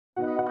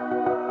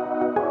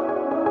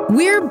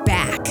We're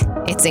back.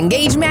 It's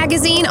Engage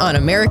Magazine on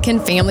American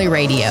Family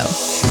Radio.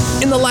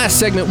 In the last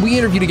segment, we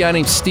interviewed a guy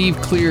named Steve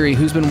Cleary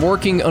who's been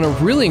working on a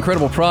really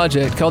incredible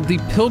project called The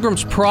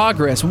Pilgrim's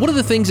Progress. One of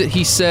the things that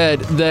he said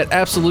that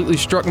absolutely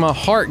struck my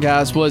heart,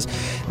 guys, was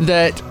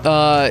that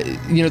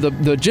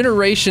the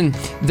generation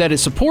that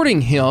is supporting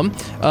him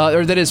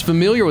or that is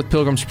familiar with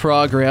Pilgrim's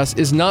Progress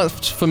is not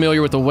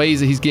familiar with the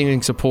ways that he's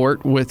getting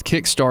support with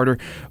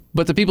Kickstarter,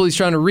 but the people he's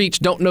trying to reach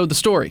don't know the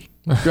story,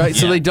 right?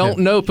 So they don't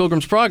know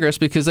Pilgrim's Progress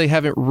because they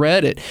haven't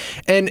read it.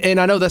 And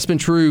I know that's been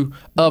true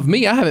of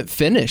me. I haven't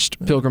finished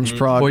Pilgrim's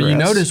Progress. Well, you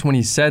notice when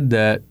he said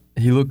that,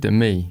 he looked at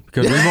me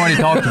because we've already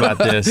talked about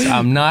this.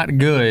 I'm not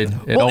good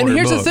at older and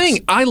here's books. the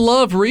thing. I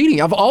love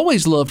reading. I've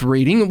always loved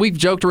reading. We've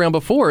joked around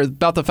before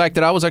about the fact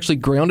that I was actually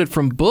grounded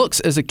from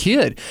books as a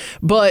kid.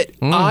 But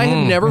I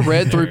have never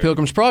read through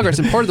Pilgrim's Progress.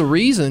 And part of the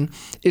reason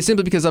is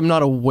simply because I'm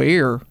not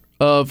aware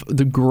of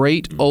the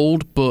great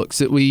old books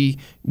that we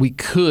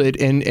could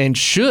and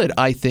should,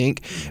 I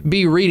think,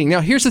 be reading.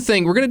 Now, here's the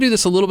thing. We're going to do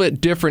this a little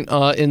bit different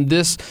in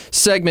this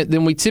segment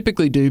than we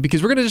typically do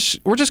because we're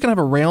just going to have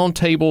a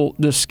roundtable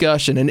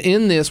discussion. And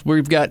in this,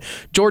 we've got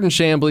Jordan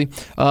Shambly,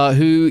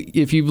 who,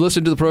 if you've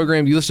listened to the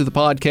program, you listen to the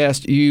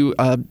podcast, you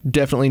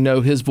definitely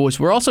know his voice.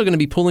 We're also going to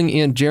be pulling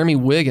in Jeremy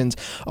Wiggins,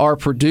 our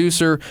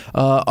producer,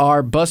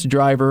 our bus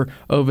driver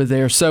over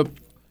there. So,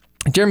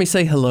 Jeremy,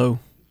 say hello.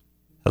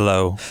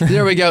 Hello.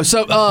 There we go.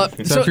 So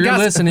if you're guys,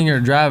 listening or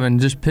driving,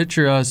 just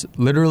picture us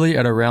literally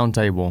at a round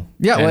table.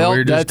 Yeah, and well,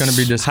 we're just going to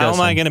be discussing. How am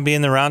I going to be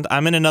in the round?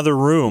 I'm in another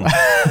room.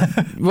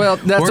 Well,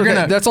 that's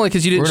okay. That's only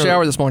because you didn't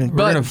shower this morning. We're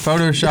going to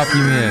Photoshop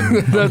you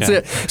in. That's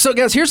it. So,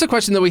 guys, here's the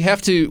question that we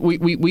have to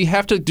we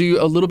have to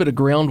do a little bit of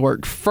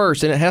groundwork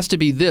first, and it has to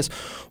be this: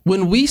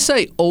 when we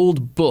say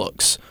old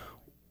books,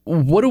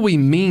 what do we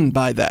mean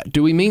by that?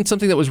 Do we mean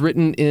something that was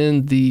written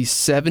in the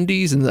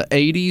 70s and the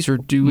 80s, or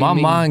do we My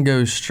mean... mind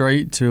goes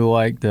straight to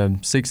like the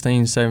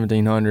 1700s,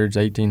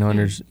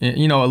 1800s,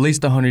 at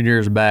least 100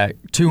 years back,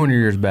 200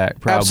 years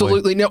back, probably.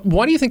 Absolutely. Now,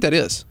 why do you think that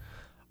is?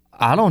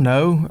 I don't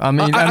know.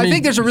 I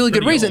think there's a really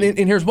good reason, and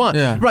here's why.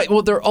 Yeah. Right,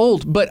 well, they're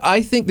old, but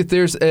I think that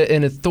there's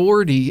an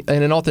authority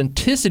and an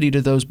authenticity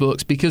to those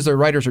books because their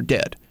writers are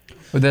dead.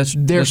 But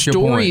their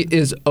story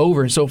is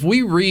over. So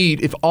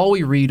if all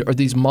we read are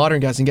these modern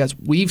guys, and guys,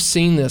 we've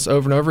seen this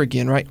over and over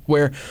again, right?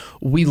 Where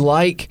we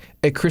like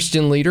a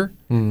Christian leader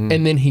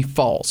and then he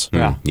falls.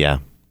 Yeah.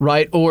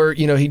 Right? Or,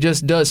 he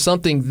just does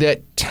something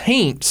that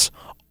taints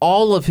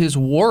all of his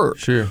work.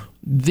 Sure.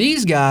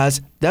 These guys,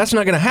 that's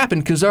not going to happen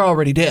because they're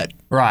already dead.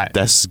 Right.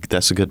 That's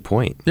a good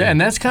point. Yeah, and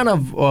that's kind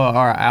of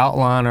our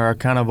outline or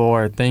kind of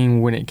our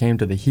thing when it came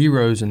to the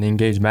heroes in the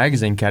Engage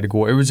Magazine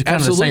category. It was kind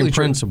of the same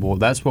principle.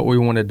 That's what we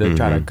wanted to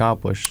try to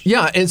accomplish.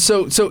 Yeah, and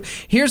so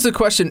here's the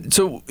question.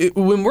 So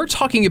when we're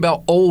talking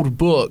about old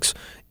books,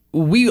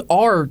 we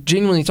are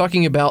genuinely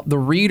talking about the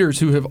readers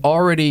who have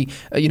already,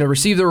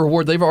 received their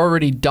reward. They've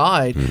already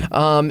died,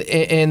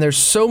 and there's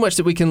so much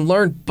that we can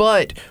learn.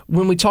 But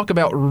when we talk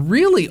about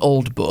really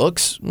old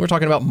books, we're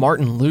talking about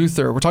Martin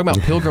Luther. We're talking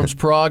about Pilgrim's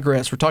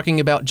Progress. We're talking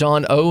about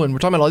John Owen. We're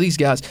talking about all these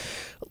guys.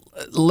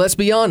 Let's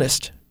be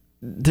honest.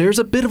 There's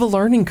a bit of a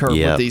learning curve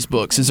with these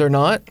books, is there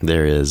not?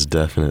 There is,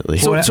 definitely.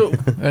 So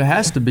it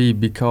has to be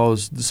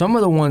because some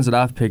of the ones that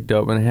I've picked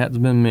up, and it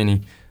hasn't been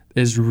many,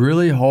 is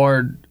really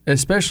hard,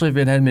 especially if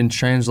it hadn't been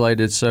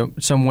translated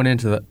somewhat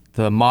into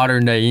the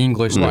modern day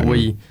English that we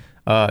use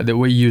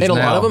now. And a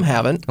lot of them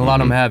haven't. A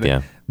lot of them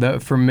haven't. Yeah.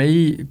 For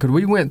me,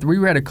 we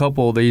read a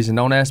couple of these, and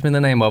don't ask me the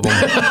name of them.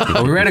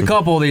 But we read a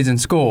couple of these in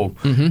school,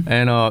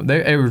 and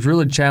it was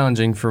really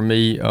challenging for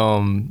me.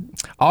 I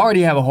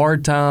already have a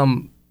hard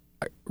time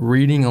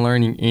reading and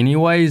learning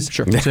anyways,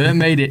 so it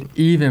made it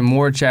even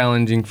more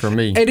challenging for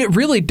me. And it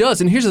really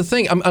does. And here's the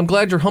thing. I'm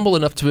glad you're humble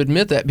enough to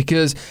admit that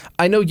because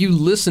I know you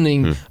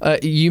listening,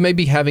 you may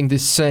be having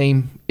this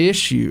same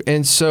issue.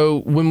 And so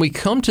when we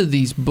come to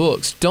these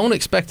books, don't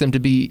expect them to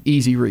be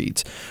easy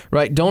reads,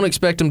 right? Don't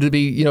expect them to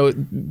be,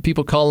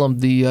 people call them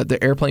the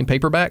airplane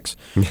paperbacks,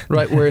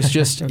 right? Where it's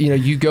just,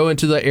 you go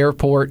into the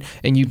airport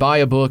and you buy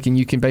a book and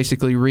you can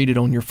basically read it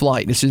on your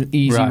flight. It's an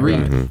easy read.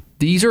 Right. Mm-hmm.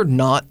 These are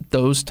not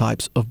those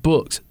types of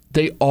books.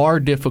 They are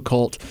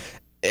difficult.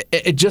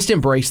 Just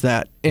embrace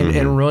that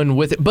and run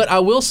with it. But I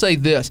will say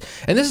this,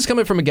 and this is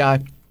coming from a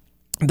guy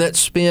that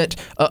spent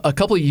a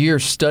couple of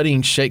years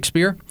studying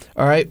Shakespeare.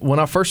 All right. When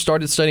I first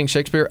started studying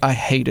Shakespeare, I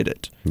hated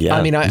it. Yeah.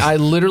 I mean, I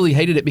literally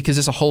hated it because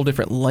it's a whole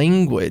different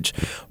language.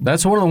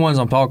 That's one of the ones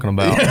I'm talking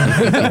about.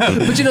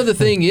 But the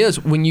thing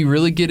is, when you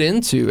really get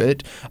into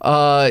it,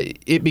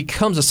 it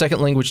becomes a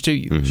second language to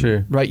you. Mm-hmm.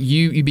 Sure. Right?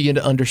 You begin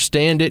to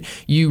understand it.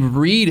 You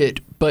read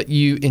it, but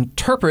you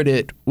interpret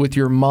it with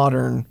your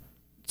modern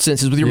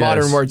senses, with your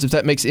modern words, if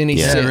that makes any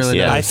sense. It really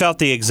does. I felt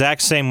the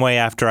exact same way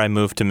after I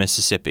moved to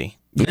Mississippi.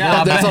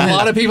 Yeah, there's a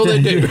lot of people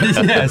that do.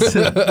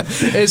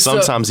 Yes.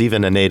 Sometimes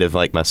even a native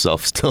like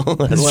myself still.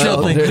 There's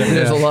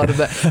a lot of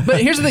that. But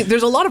here's the thing.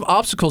 There's a lot of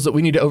obstacles that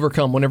we need to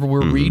overcome whenever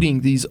we're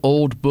reading these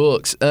old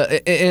books.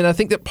 And I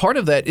think that part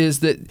of that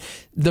is that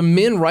the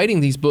men writing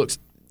these books,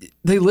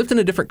 they lived in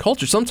a different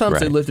culture. Sometimes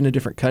they Right. lived in a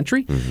different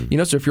country.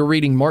 So if you're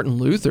reading Martin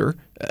Luther,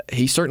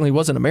 he certainly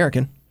wasn't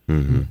American.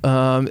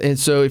 And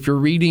so if you're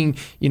reading,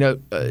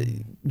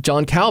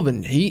 John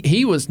Calvin,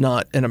 he was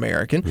not an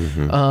American.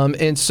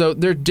 And so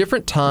there are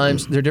different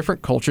times, there are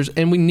different cultures,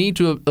 and we need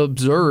to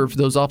observe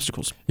those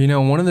obstacles.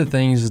 One of the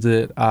things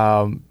that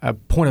a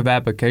point of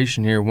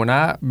application here, when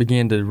I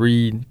began to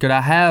read,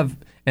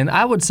 and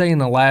I would say in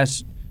the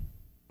last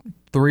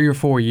 3 or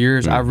 4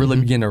 years, I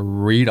really began to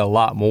read a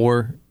lot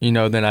more, than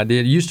I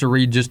did. I used to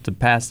read just to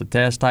pass the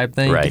test type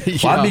thing. Right.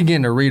 Well, I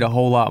began to read a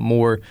whole lot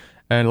more.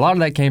 And a lot of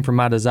that came from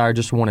my desire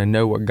just to want to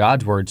know what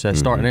God's Word says.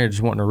 Starting there,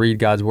 just wanting to read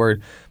God's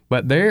Word.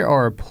 But there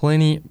are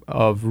plenty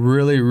of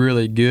really,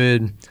 really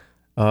good,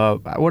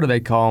 what do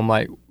they call them,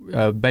 like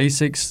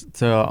basics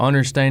to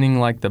understanding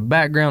like the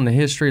background, the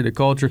history, the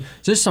culture.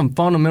 Just some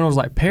fundamentals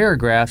like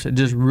paragraphs that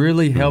just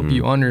really help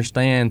you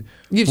understand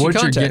Gives you what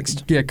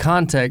context. you're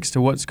context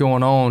to what's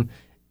going on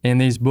in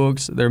these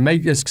books.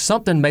 It's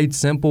something made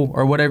simple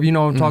or whatever, you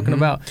know what I'm talking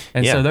about.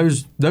 And so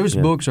those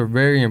books are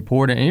very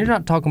important. And you're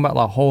not talking about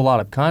like a whole lot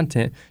of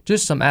content,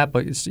 just some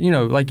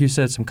like you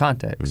said, some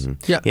context.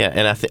 Yeah,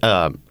 and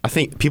I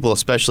think people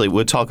especially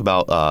would talk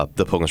about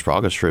the Pilgrim's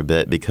Progress for a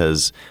bit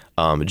because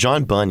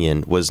John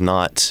Bunyan was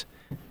not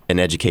an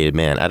educated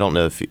man. I don't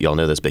know if y'all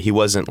know this, but he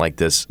wasn't like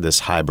this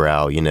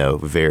highbrow,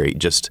 very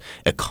just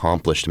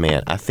accomplished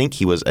man. I think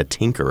he was a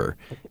tinkerer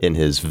in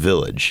his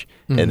village,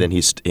 and then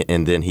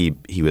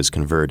he was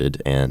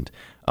converted and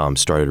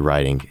started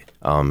writing,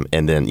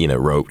 and then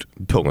wrote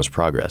Pilgrim's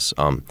Progress.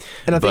 And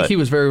I think he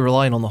was very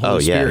reliant on the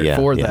Holy Spirit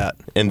for that.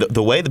 And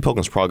the way the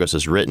Pilgrim's Progress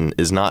is written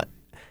is not.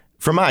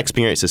 From my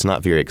experience, it's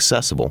not very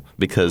accessible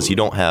because you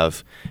don't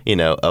have,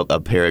 a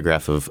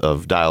paragraph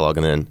of dialogue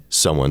and then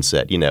someone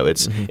said,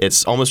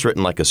 it's almost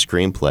written like a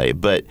screenplay.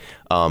 But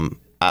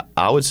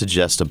I would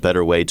suggest a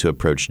better way to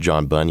approach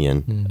John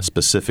Bunyan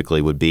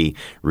specifically would be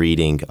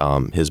reading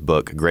his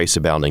book, Grace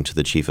Abounding to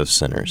the Chief of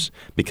Sinners,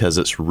 because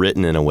it's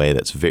written in a way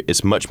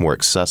it's much more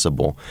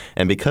accessible.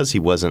 And because he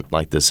wasn't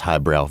like this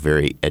highbrow,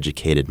 very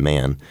educated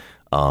man,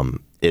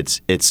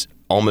 it's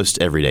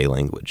almost everyday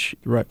language.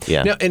 Right.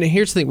 Yeah. Now, and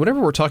here's the thing. Whenever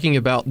we're talking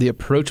about the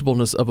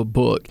approachableness of a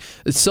book,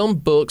 some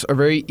books are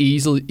very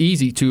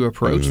easy to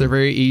approach. They're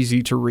very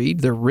easy to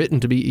read. They're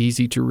written to be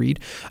easy to read.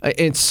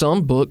 And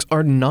some books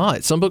are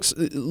not. Some books,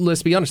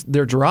 let's be honest,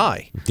 they're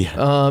dry.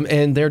 Yeah.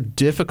 And they're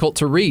difficult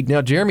to read.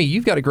 Now, Jeremy,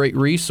 you've got a great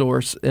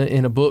resource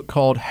in a book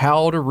called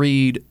How to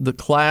Read the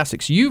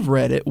Classics. You've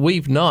read it.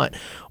 We've not.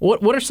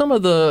 What are some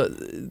of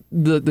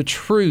the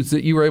truths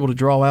that you were able to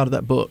draw out of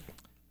that book?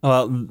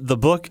 Well, the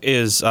book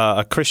is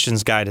A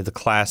Christian's Guide to the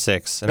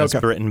Classics, and it's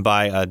written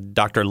by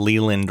Dr.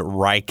 Leland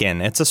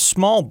Ryken. It's a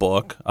small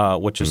book,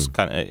 which is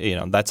kind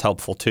of, that's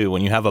helpful too.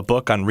 When you have a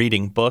book on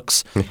reading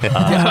books,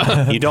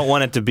 you don't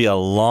want it to be a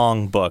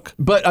long book.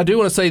 But I do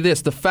want to say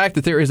this. The fact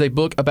that there is a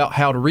book about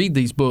how to read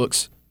these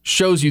books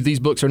shows you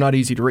these books are not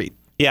easy to read.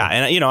 Yeah,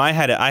 and I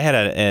had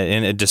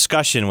a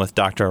discussion with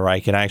Dr.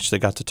 Ryken. I actually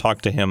got to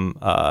talk to him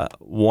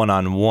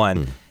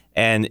one-on-one.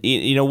 And,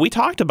 we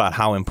talked about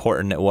how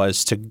important it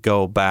was to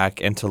go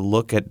back and to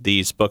look at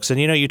these books.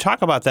 And, you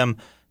talk about them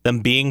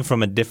being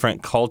from a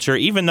different culture.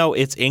 Even though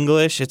it's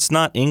English, it's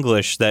not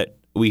English that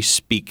we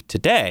speak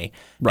today.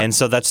 Right. And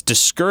so that's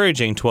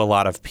discouraging to a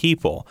lot of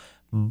people.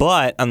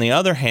 But on the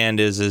other hand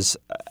is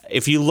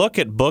if you look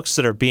at books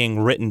that are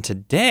being written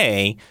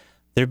today,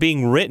 they're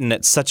being written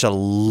at such a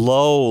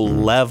low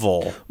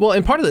level. Well,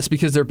 and part of this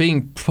because they're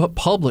being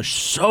published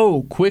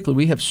so quickly.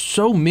 We have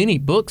so many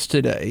books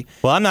today.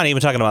 Well, I'm not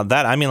even talking about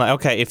that. I mean,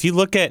 if you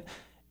look at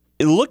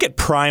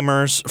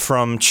primers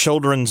from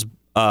children's,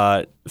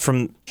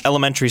 from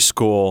elementary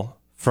school,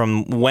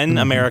 from when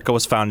America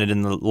was founded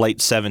in the late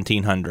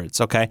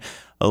 1700s, okay?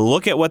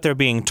 Look at what they're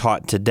being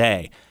taught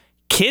today.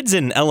 Kids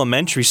in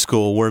elementary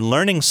school were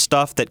learning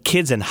stuff that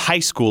kids in high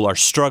school are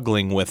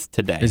struggling with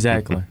today.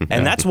 Exactly.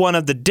 And that's one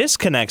of the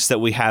disconnects that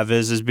we have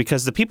is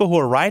because the people who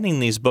are writing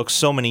these books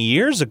so many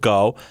years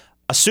ago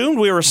assumed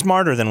we were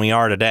smarter than we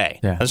are today.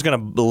 Yeah. I'm just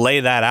going to lay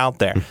that out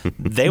there.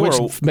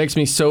 Which makes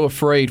me so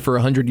afraid for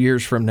 100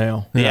 years from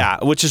now.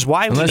 Yeah, which is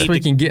why unless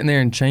we can get in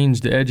there and change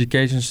the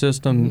education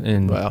system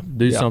and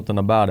do something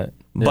about it.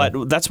 Yeah.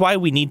 But that's why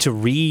we need to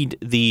read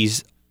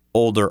these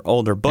older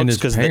books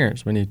because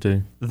parents we need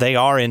to. They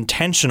are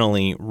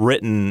intentionally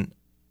written.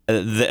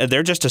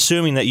 They're just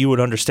assuming that you would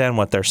understand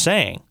what they're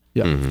saying.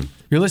 Yeah.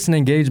 You're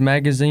listening to Engage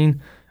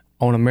Magazine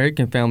on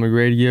American Family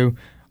Radio.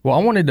 Well,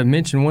 I wanted to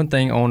mention one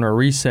thing on our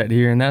reset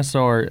here, and that's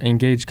our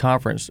Engage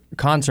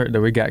concert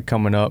that we got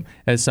coming up.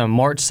 It's on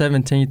March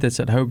 17th. It's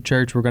at Hope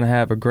Church. We're going to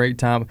have a great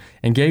time.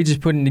 Engage is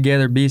putting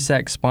together,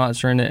 BSAC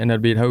sponsoring it, and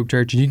it'll be at Hope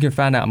Church. And you can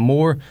find out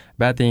more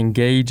about the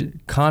Engage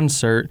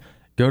concert.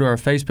 Go to our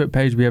Facebook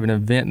page. We have an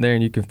event there,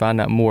 and you can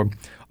find out more.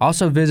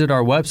 Also, visit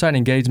our website,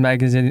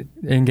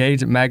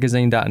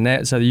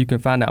 engagemagazine.net, so that you can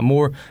find out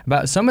more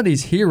about some of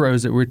these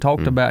heroes that we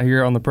talked about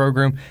here on the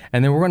program.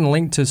 And then we're going to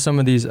link to some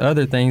of these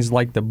other things,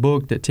 like the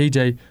book that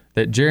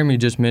Jeremy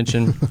just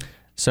mentioned,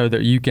 so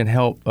that you can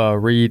help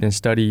read and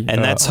study.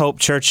 And that's Hope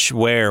Church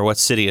where? What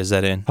city is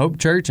that in? Hope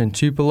Church in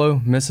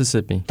Tupelo,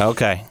 Mississippi.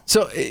 Okay.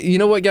 So, you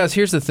know what, guys?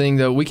 Here's the thing,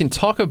 though. We can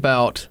talk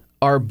about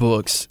our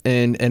books,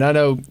 and I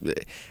know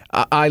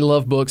I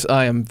love books.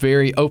 I am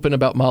very open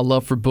about my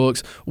love for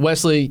books.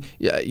 Wesley,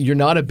 you're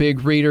not a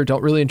big reader,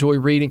 don't really enjoy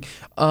reading.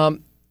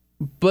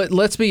 But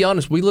let's be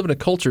honest, we live in a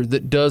culture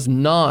that does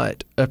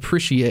not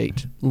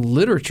appreciate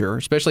literature,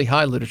 especially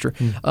high literature,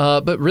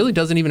 but really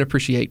doesn't even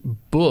appreciate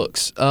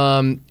books.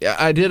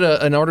 I did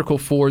an article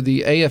for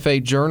the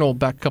AFA Journal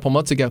back a couple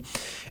months ago,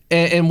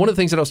 and one of the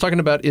things that I was talking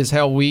about is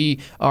how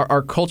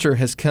our culture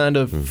has kind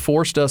of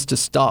forced us to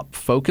stop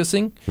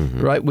focusing,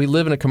 right? We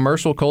live in a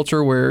commercial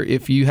culture where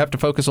if you have to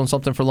focus on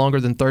something for longer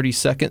than 30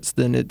 seconds,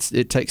 then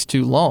it takes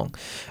too long.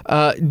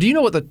 Do you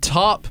know what the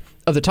top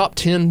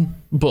 10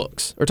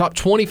 books, or top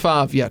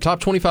 25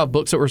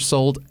 books that were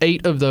sold,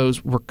 8 of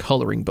those were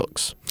coloring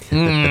books.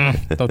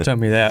 Don't tell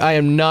me that. I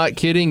am not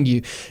kidding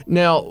you.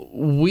 Now,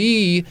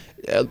 we,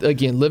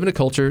 again, live in a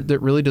culture that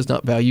really does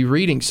not value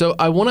reading. So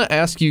I want to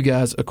ask you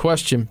guys a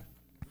question.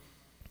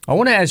 I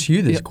want to ask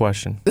you this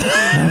question.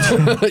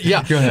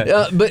 Yeah. Go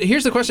ahead. But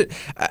here's the question.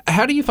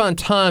 How do you find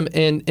time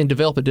and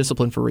develop a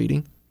discipline for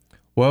reading?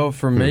 Well,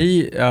 for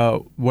me,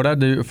 what I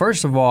do,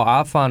 first of all,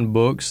 I find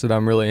books that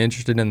I'm really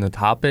interested in the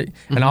topic,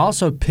 and I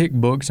also pick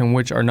books in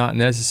which are not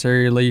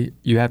necessarily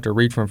you have to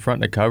read from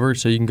front to cover,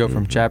 so you can go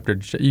from chapter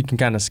to you can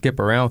kind of skip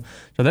around.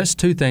 So that's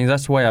two things.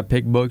 That's the way I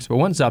pick books. But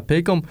once I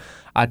pick them,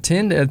 I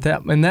tend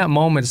to, in that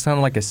moment, it's kind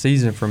of like a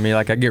season for me.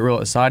 Like I get real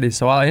excited,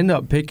 so I end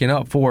up picking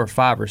up 4 or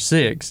 5 or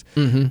 6,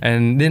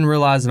 and then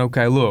realizing,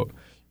 okay, look,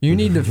 you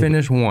need to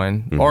finish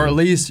one, or at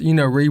least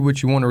read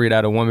what you want to read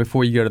out of one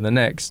before you go to the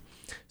next.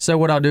 So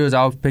what I'll do is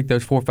I'll pick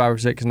those 4, 5, or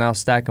 6, and I'll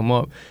stack them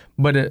up.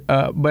 But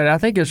I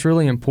think it's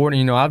really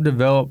important. I've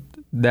developed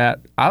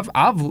that.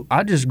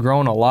 I've just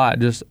grown a lot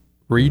just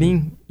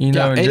reading.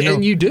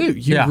 And you do.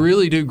 You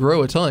really do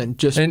grow a ton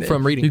just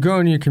from reading. You grow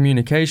in your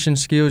communication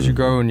skills. You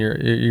grow in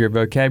your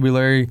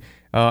vocabulary.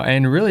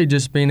 And really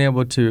just being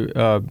able to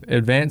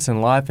advance in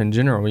life in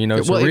general. So reading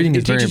is very important.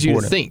 It teaches you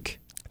to think.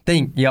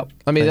 Yep.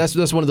 I mean,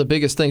 that's one of the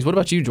biggest things. What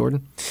about you,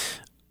 Jordan?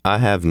 I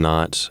have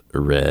not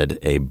read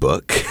a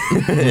book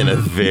in a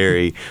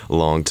very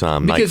long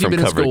time, because like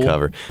from cover to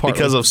cover. Partly.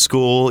 Because of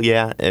school,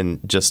 and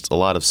just a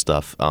lot of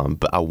stuff.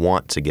 But I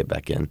want to get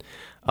back in.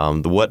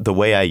 The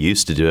way I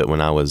used to do it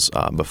when I was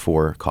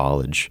before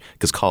college,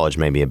 because college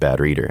made me a bad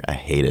reader. I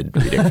hated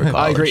reading for college.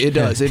 I agree, it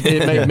does.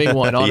 It made me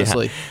one,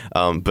 honestly.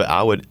 But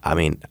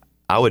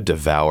I would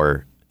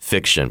devour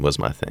fiction was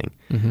my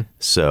thing.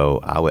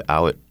 So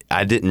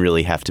I didn't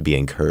really have to be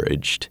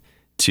encouraged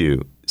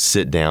to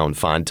sit down,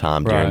 find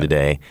time during the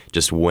day,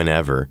 just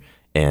whenever,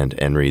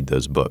 and read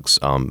those books.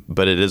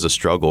 But it is a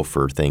struggle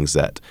for things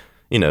that,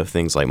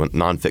 things like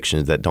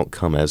nonfiction that don't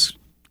come as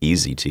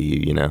easy to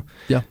you,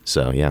 Yeah.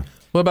 So, yeah.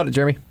 What about it,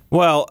 Jeremy?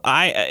 Well,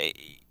 I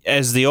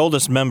as the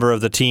oldest member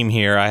of the team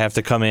here, I have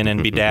to come in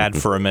and be dad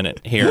for a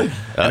minute here.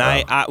 And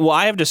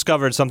I have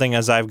discovered something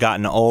as I've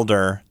gotten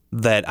older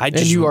that I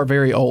just... And you are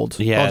very old.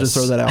 Yes. I'll just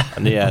throw that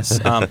out. Yes.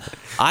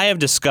 I have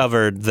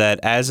discovered that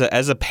as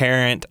a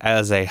parent,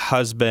 as a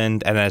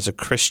husband, and as a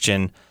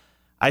Christian,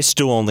 I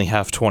still only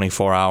have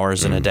 24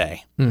 hours in a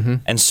day.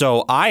 And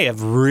so I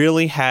have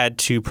really had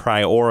to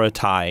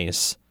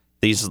prioritize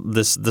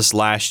this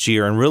last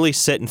year and really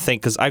sit and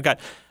think, because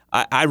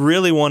I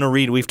really want to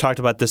read, we've talked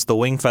about this, The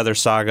Wingfeather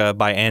Saga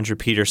by Andrew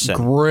Peterson.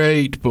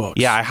 Great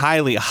books. Yeah, I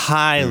highly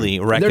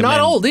recommend. They're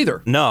not old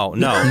either. No.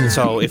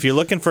 So if you're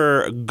looking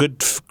for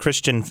good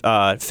Christian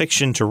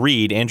fiction to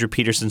read, Andrew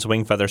Peterson's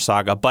Wingfeather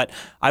Saga. But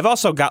I've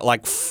also got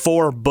like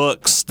 4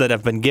 books that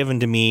have been given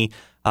to me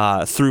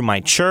through my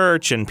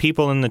church and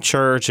people in the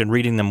church and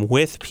reading them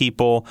with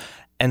people.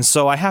 And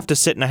so I have to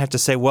sit and I have to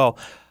say, well,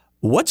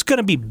 what's going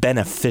to be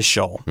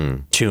beneficial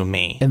to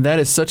me? And that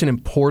is such an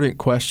important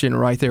question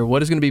right there.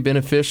 What is going to be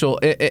beneficial?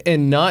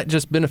 And not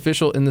just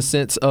beneficial in the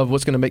sense of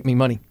what's going to make me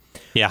money.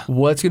 Yeah.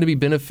 What's going to be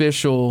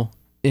beneficial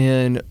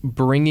in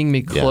bringing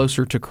me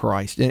closer to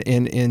Christ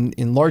and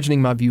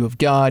enlarging my view of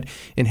God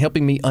and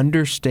helping me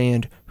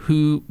understand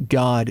who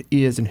God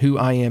is and who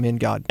I am in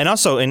God. And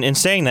also in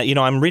saying that,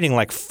 I'm reading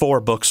like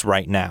 4 books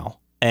right now.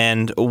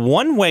 And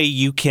one way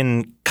you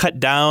can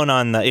cut down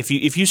on the if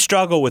you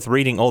struggle with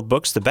reading old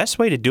books, the best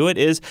way to do it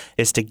is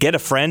to get a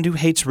friend who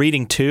hates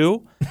reading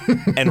too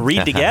and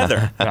read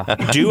together.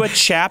 Do a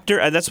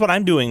chapter. That's what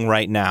I'm doing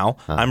right now.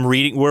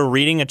 We're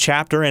reading a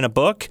chapter in a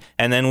book,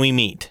 and then we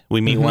meet.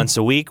 We meet once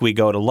a week. We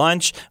go to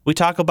lunch. We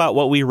talk about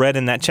what we read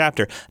in that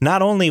chapter.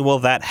 Not only will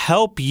that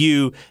help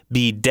you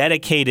be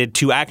dedicated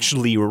to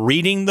actually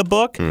reading the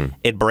book,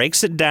 it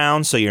breaks it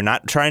down so you're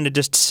not trying to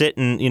just sit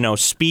and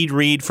speed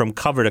read from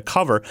cover to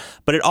cover,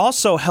 but it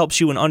also helps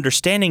you in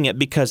understanding it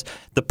because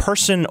the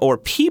person or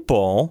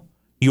people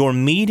you're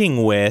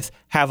meeting with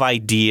have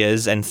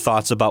ideas and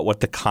thoughts about what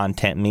the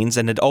content means,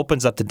 and it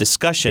opens up the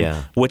discussion,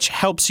 which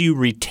helps you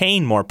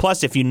retain more.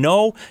 Plus, if you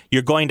know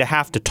you're going to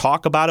have to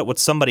talk about it with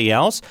somebody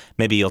else,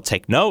 maybe you'll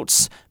take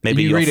notes,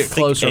 maybe you'll read it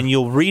closer, and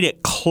you'll read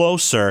it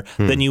closer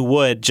than you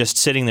would just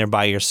sitting there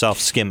by yourself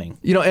skimming.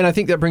 You know, and I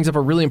think that brings up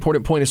a really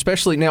important point,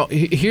 especially now.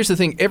 Here's the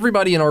thing: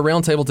 everybody in our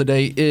roundtable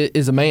today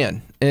is a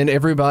man, and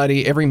every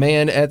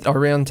man at our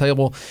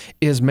roundtable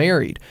is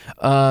married,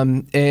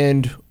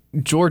 and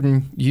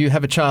Jordan, you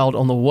have a child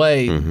on the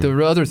way.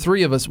 The other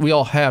three of us, we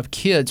all have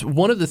kids.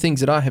 One of the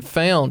things that I have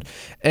found,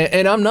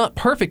 and I'm not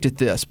perfect at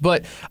this,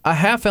 but I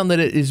have found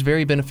that it is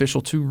very beneficial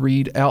to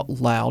read out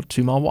loud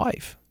to my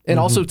wife and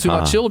also to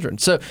my children.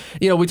 So,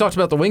 you know, we talked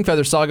about the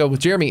Wingfeather Saga with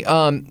Jeremy.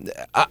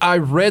 I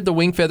read the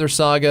Wingfeather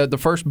Saga, the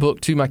first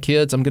book, to my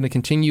kids. I'm going to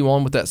continue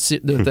on with that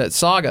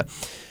saga.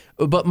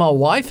 But my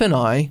wife and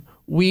I,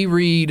 we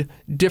read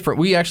different.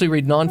 We actually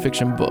read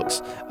nonfiction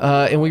books,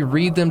 and we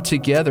read them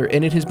together.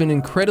 And it has been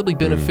incredibly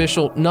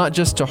beneficial, not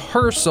just to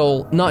her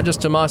soul, not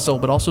just to my soul,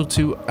 but also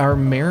to our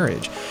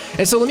marriage.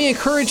 And so let me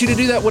encourage you to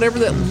do that, whatever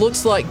that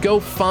looks like. Go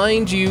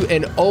find you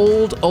an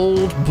old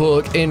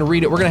book and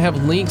read it. We're going to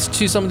have links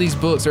to some of these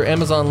books, or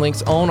Amazon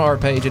links, on our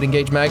page at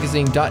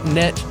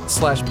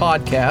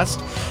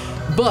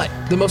engagemagazine.net/podcast. But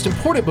the most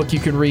important book you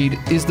can read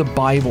is the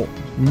Bible.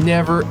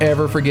 Never,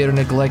 ever forget or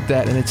neglect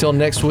that. And until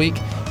next week,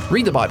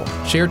 read the Bible,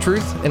 share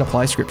truth, and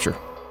apply Scripture.